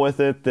informal with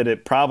it that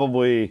it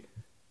probably.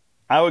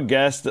 I would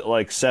guess that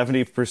like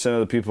 70%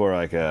 of the people are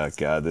like, oh,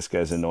 God, this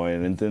guy's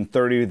annoying. And then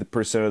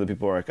 30% of the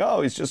people are like,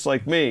 oh, he's just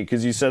like me.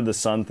 Because you said the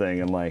sun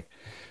thing. And like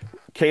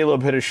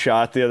Caleb hit a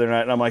shot the other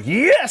night. And I'm like,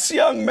 yes,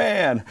 young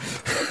man.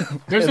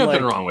 There's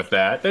nothing wrong with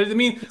that. I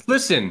mean,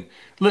 listen.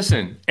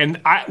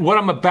 And what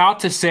I'm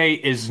about to say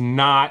is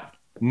not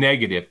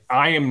negative.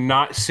 I am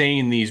not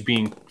saying this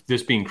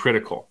being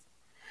critical.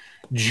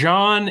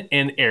 John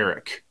and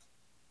Eric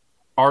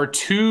are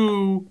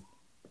two...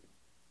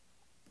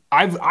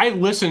 I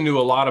listen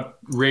to a lot of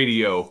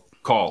radio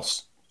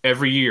calls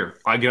every year.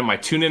 I get on my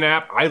TuneIn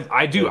app.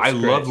 I do. I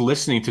love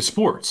listening to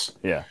sports.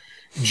 Yeah.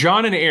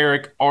 John and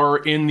Eric are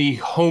in the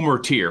homer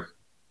tier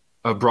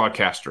of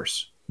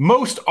broadcasters.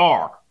 Most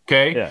are,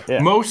 okay?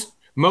 Yeah.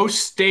 Most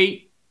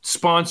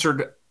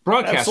state-sponsored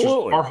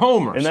broadcasters are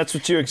homers. And that's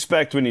what you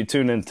expect when you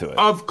tune into it.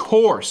 Of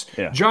course.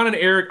 Yeah. John and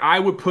Eric, I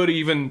would put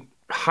even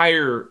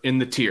higher in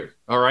the tier,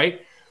 all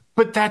right?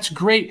 But that's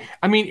great.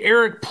 I mean,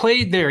 Eric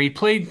played there. He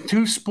played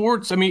 2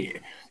 sports. I mean,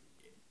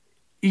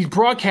 he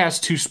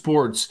broadcast 2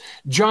 sports.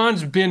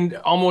 John's been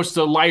almost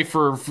a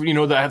lifer for,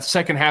 the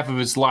second half of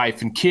his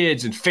life and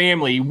kids and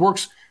family. He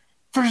works.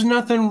 There's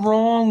nothing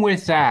wrong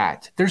with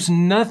that. There's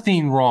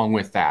nothing wrong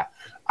with that.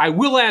 I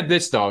will add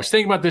this, though. I was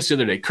thinking about this the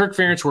other day. Kirk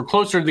Ferentz, we're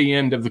closer to the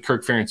end of the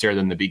Kirk Ferentz era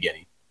than the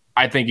beginning.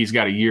 I think he's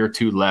got a year or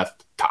 2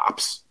 left,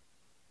 tops.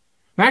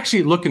 I'm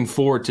actually looking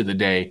forward to the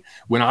day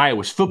when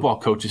Iowa's football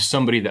coach is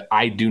somebody that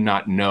I do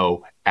not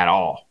know at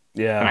all.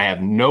 Yeah. And I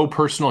have no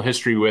personal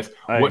history with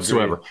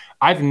whatsoever. Agree.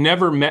 I've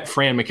never met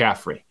Fran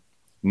McCaffrey.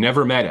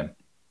 Never met him.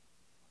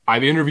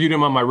 I've interviewed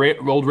him on my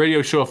old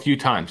radio show a few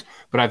times,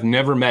 but I've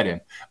never met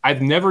him.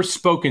 I've never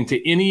spoken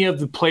to any of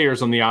the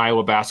players on the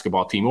Iowa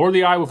basketball team or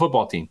the Iowa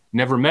football team.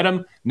 Never met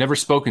him, never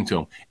spoken to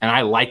him. And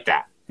I like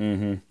that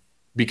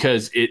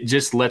because it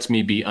just lets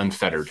me be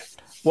unfettered.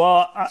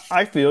 Well,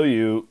 I feel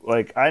you.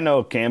 Like, I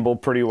know Campbell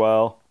pretty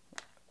well,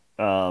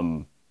 but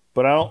I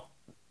don't.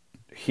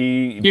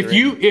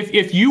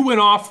 If you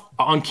went off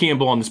on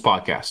Campbell on this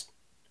podcast,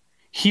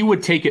 he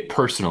would take it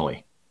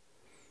personally.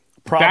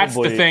 Probably. That's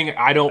the thing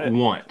I don't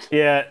want.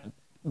 Yeah,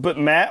 but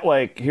Matt,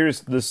 like,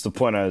 this is the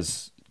point I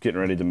was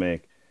getting ready to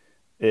make,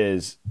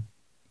 is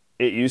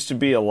it used to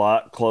be a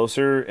lot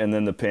closer, and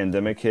then the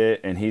pandemic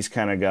hit, and he's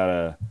kind of got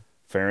a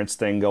Ferentz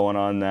thing going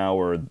on now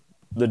where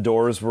the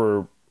doors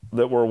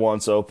that were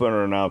once open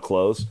are now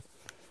closed.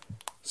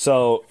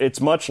 So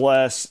it's much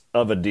less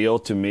of a deal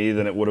to me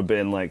than it would have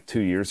been like 2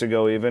 years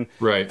ago even.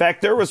 Right. In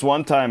fact, there was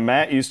one time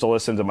Matt used to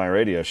listen to my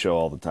radio show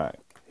all the time.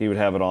 He would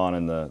have it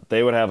on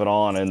they would have it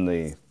on in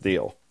the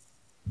deal.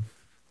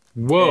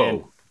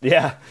 Whoa.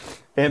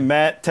 And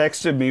Matt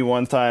texted me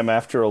one time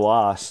after a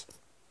loss,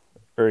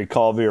 or he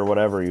called me or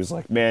whatever. He was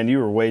like, man, you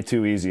were way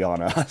too easy on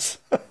us.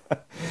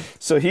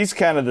 So he's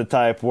kind of the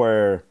type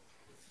where,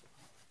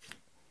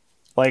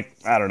 like,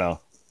 I don't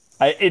know.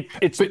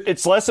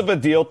 It's less of a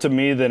deal to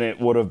me than it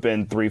would have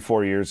been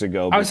 3-4 years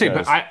ago. I would say,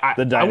 but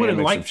the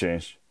dynamics have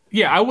changed.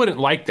 Yeah, I wouldn't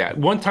like that.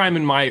 One time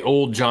in my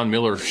old John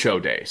Miller show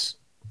days,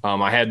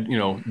 I had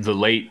the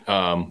late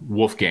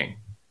Wolfgang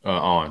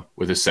on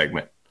with a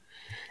segment,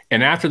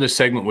 and after the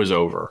segment was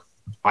over,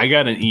 I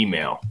got an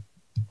email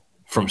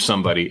from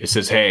somebody. It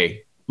says,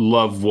 "Hey,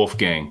 love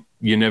Wolfgang.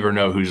 You never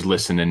know who's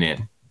listening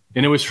in,"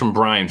 and it was from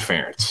Brian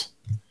Ferentz,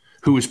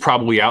 who was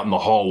probably out in the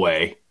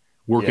hallway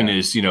working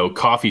his,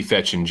 coffee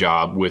fetching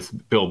job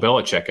with Bill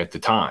Belichick at the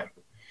time.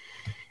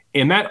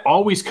 And that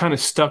always kind of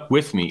stuck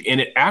with me. And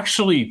it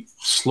actually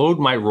slowed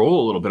my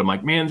roll a little bit. I'm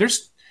like, man,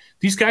 there's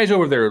these guys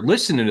over there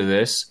listening to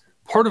this.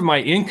 Part of my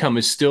income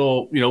is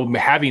still,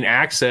 having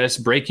access,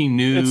 breaking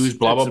news,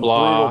 blah, blah,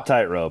 blah. It's a brutal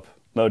tightrope,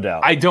 no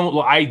doubt.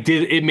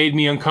 It made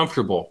me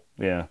uncomfortable.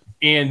 Yeah.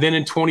 And then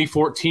in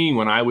 2014,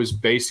 when I was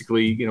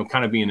basically,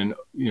 kind of being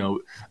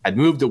I'd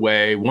moved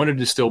away, wanted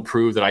to still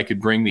prove that I could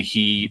bring the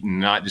heat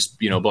and not just,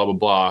 blah, blah,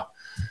 blah.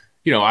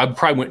 I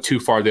probably went too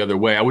far the other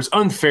way. I was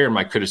unfair in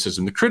my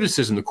criticism. The core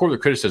of the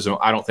criticism,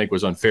 I don't think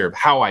was unfair. But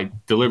how I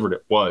delivered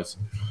it was.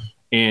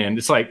 And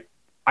it's like,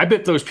 I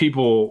bet those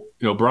people,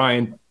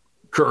 Brian,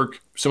 Kirk,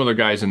 some other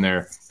guys in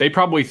there, they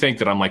probably think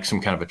that I'm like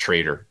some kind of a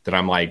traitor, that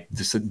I'm like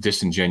this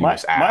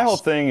disingenuous ass. My whole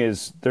thing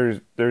is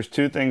there's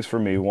two things for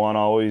me. One,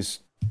 always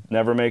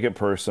never make it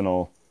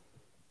personal.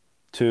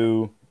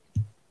 Two,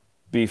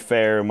 be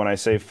fair. And when I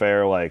say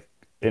fair, like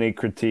any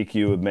critique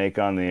you would make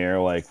on the air,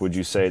 like would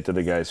you say it to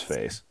the guy's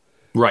face?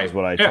 Right. Is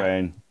what I try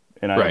and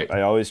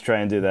I always try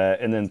and do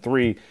that. And then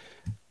three,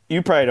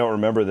 you probably don't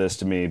remember this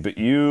to me, but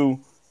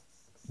you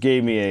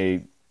gave me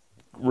a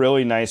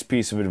really nice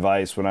piece of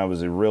advice when I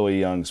was a really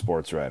young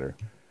sports writer.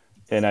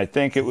 And I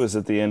think it was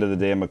at the end of the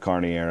Dan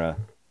McCarney era,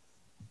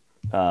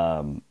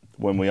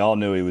 when we all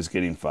knew he was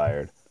getting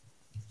fired.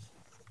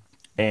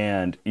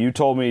 And you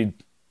told me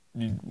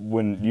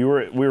when we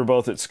were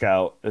both at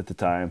Scout at the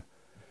time,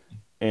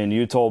 and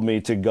you told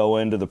me to go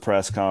into the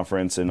press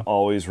conference and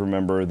always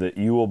remember that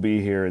you will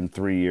be here in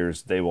 3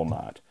 years, they will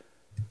not.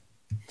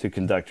 To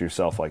conduct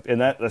yourself like, and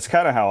that's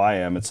kind of how I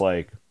am. It's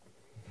like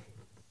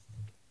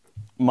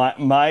my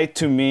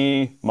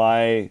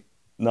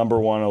number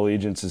one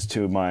allegiance is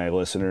to my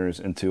listeners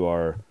and to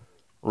our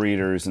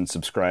readers and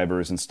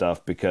subscribers and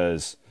stuff,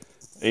 because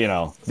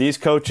these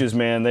coaches,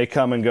 man, they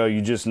come and go.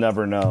 You just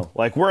never know.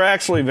 Like, we're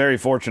actually very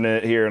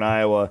fortunate here in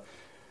Iowa.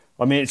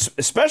 I mean,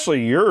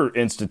 especially your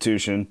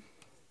institution.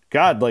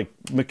 God, like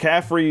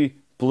McCaffrey,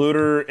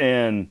 Bluter,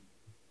 and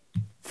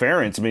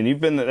Ferentz. I mean,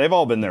 they've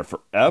all been there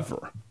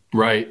forever.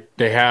 Right,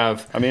 they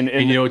have. I mean,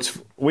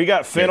 we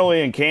got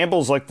Finley and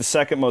Campbell's like the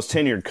second most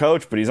tenured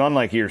coach, but he's on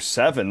like year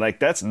 7. Like,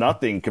 that's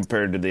nothing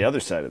compared to the other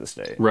side of the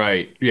state.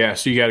 Right. Yeah.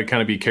 So you got to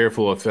kind of be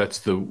careful if that's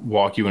the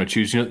walk you want to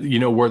choose. You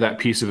know where that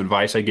piece of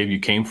advice I gave you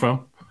came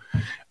from?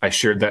 I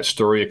shared that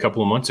story a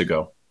couple of months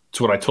ago.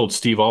 It's what I told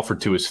Steve Alford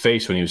to his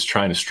face when he was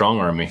trying to strong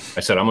arm me.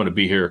 I said, I'm going to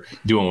be here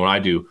doing what I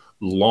do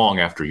long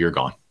after you're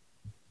gone.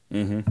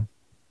 Mm-hmm.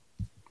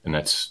 And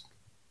it's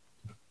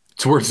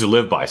words to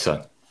live by,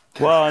 son.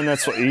 Well, and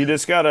that's what you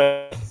just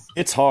gotta.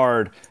 It's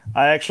hard.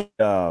 I actually,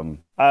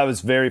 I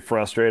was very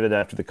frustrated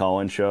after the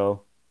call-in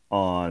show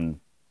on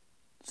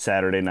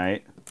Saturday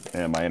night,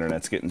 and my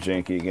internet's getting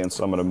janky again,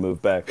 so I'm gonna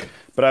move back.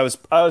 But I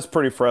was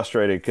pretty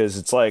frustrated because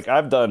it's like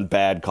I've done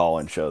bad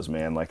call-in shows,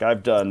 man. Like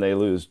they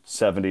lose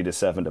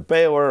 70-7 to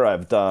Baylor.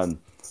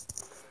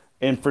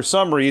 And for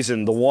some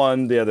reason, the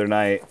one the other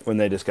night when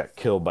they just got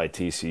killed by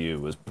TCU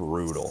was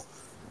brutal,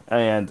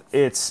 and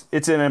it's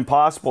an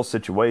impossible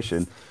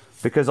situation.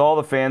 Because all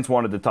the fans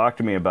wanted to talk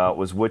to me about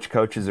was which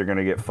coaches are going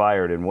to get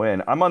fired and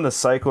when. I'm on the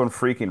Cyclone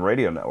freaking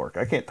radio network.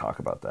 I can't talk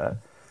about that.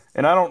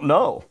 And I don't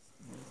know.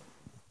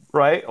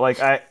 Right? Like,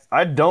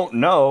 I don't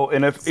know.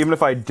 And even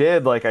if I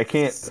did, like, I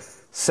can't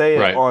say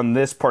it on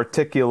this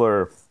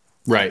particular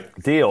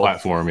deal.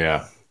 Platform,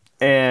 yeah.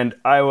 And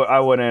I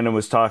went in and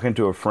was talking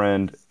to a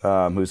friend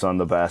who's on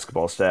the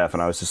basketball staff,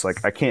 and I was just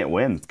like, I can't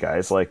win,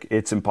 guys. Like,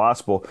 it's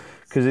impossible,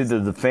 because either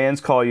the fans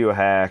call you a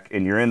hack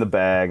and you're in the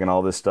bag and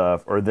all this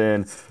stuff, or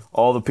then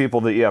all the people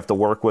that you have to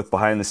work with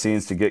behind the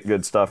scenes to get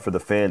good stuff for the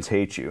fans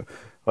hate you.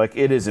 Like,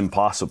 it is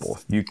impossible.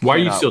 Why are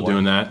you still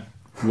doing that?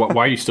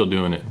 Why are you still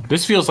doing it?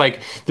 This feels like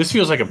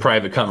a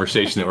private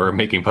conversation that we're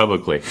making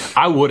publicly.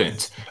 I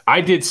wouldn't.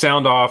 I did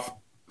sound off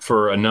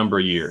for a number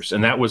of years,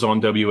 and that was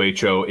on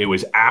WHO. It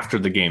was after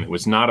the game. It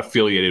was not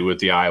affiliated with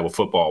the Iowa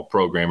football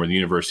program or the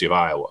University of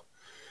Iowa.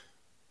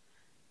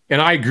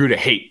 And I grew to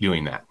hate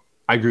doing that.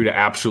 I grew to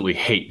absolutely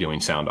hate doing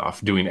sound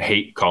off,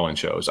 hate call-in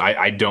shows.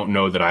 I don't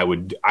know that I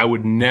would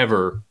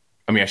never.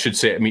 I should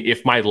say,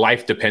 if my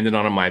life depended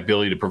on it, my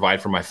ability to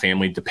provide for my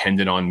family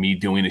depended on me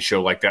doing a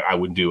show like that, I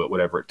would do it,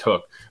 whatever it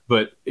took.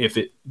 But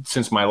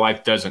since my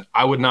life doesn't,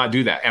 I would not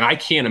do that. And I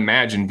can't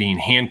imagine being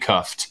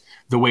handcuffed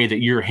the way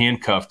that you're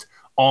handcuffed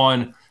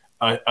on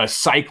a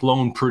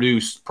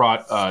Cyclone-produced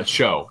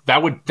show.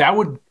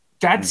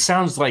 That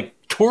sounds like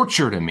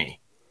torture to me.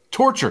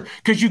 Torture,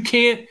 because you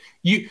can't.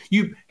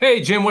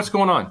 Hey Jim, what's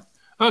going on?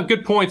 Oh,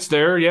 good points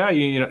there. Yeah,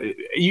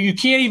 you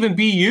can't even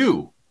be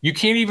you. You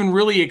can't even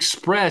really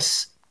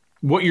express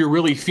what you're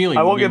really feeling.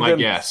 I will give them.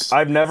 Guess.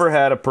 I've never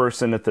had a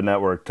person at the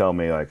network tell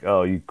me like,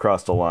 "Oh, you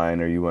crossed a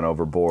line or you went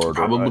overboard."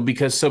 Probably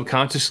because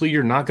subconsciously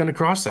you're not going to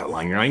cross that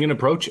line. You're not going to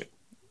approach it.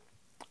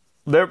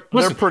 They're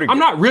pretty good. I'm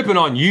not ripping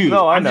on you.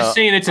 No, I'm just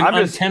saying it's an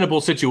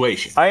untenable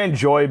situation. I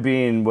enjoy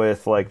being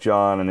with like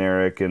John and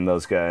Eric and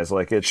those guys.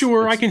 Like I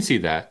can see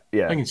that.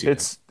 Yeah, I can see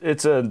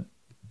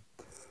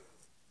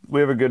we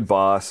have a good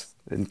boss,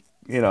 and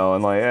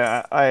and like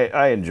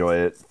I enjoy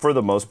it for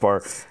the most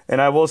part. And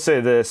I will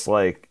say this,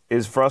 like,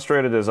 as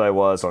frustrated as I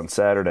was on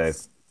Saturday,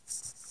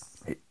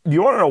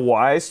 you want to know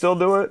why I still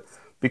do it?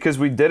 Because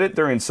we did it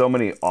during so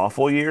many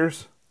awful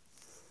years.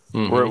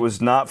 Mm-hmm. Where it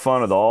was not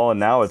fun at all, and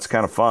now it's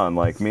kind of fun.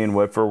 Like, me and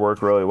Whitfer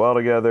work really well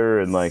together,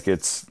 and like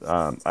it's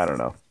I don't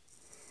know.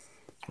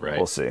 Right.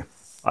 We'll see.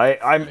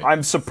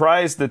 I'm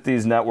surprised that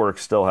these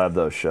networks still have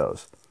those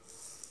shows.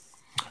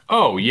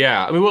 Oh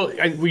yeah,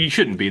 you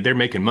shouldn't be. They're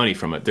making money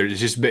from it.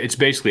 It's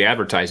basically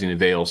advertising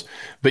avails.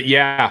 But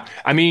yeah,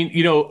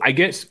 I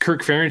guess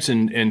Kirk Ferentz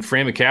and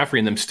Fran McCaffrey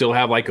and them still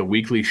have like a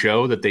weekly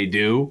show that they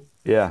do.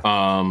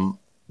 Yeah.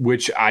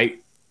 Which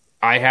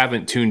I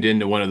haven't tuned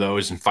into one of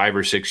those in 5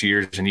 or 6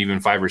 years, and even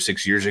 5 or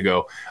 6 years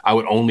ago, I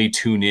would only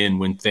tune in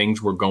when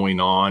things were going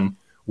on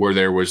where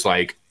there was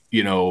like,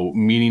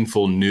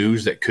 meaningful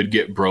news that could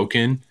get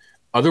broken.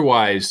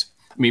 Otherwise,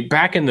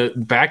 back in the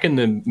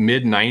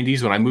mid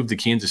 90s when I moved to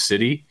Kansas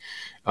City,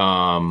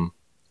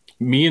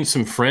 me and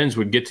some friends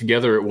would get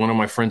together at one of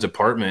my friends'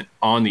 apartment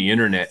on the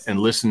internet and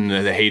listen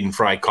to the Hayden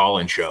Fry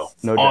call-in show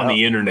on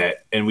the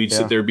internet, and we'd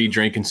sit there, be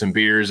drinking some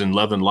beers and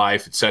loving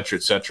life, et cetera,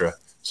 et cetera.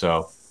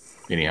 So.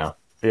 Anyhow.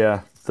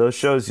 Yeah, those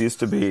shows used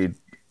to be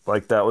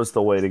like that was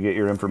the way to get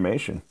your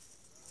information.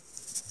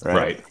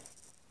 Right.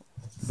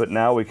 But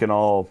now we can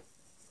all,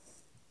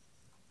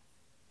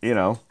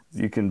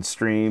 you can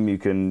stream,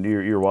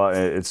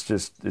 it's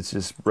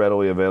just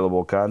readily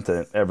available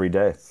content every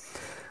day.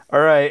 All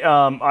right,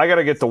 I got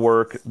to get to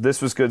work.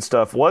 This was good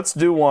stuff. Let's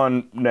do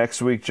one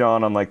next week,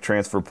 John, on like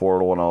transfer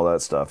portal and all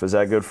that stuff. Is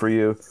that good for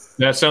you?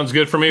 That sounds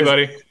good for me,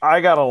 buddy.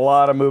 I got a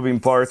lot of moving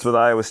parts with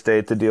Iowa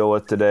State to deal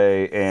with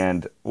today,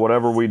 and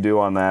whatever we do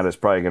on that is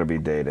probably going to be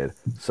dated.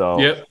 So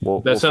yep,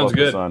 that sounds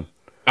good. I'm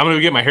going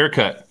to get my hair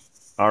cut.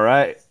 All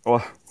right.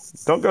 Well,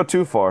 don't go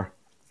too far.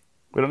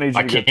 We don't need you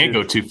I can't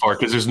go too far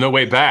because there's no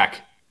way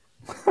back.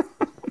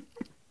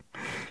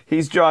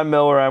 He's John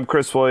Miller. I'm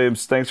Chris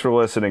Williams. Thanks for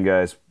listening,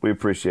 guys. We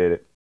appreciate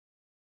it.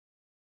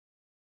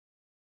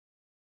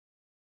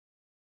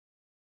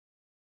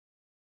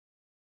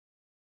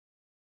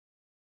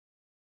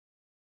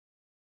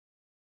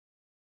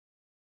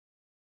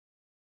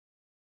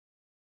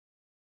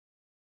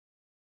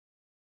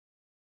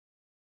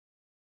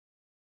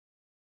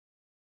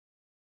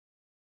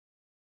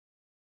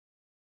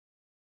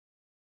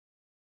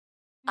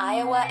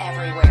 Iowa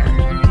Everywhere.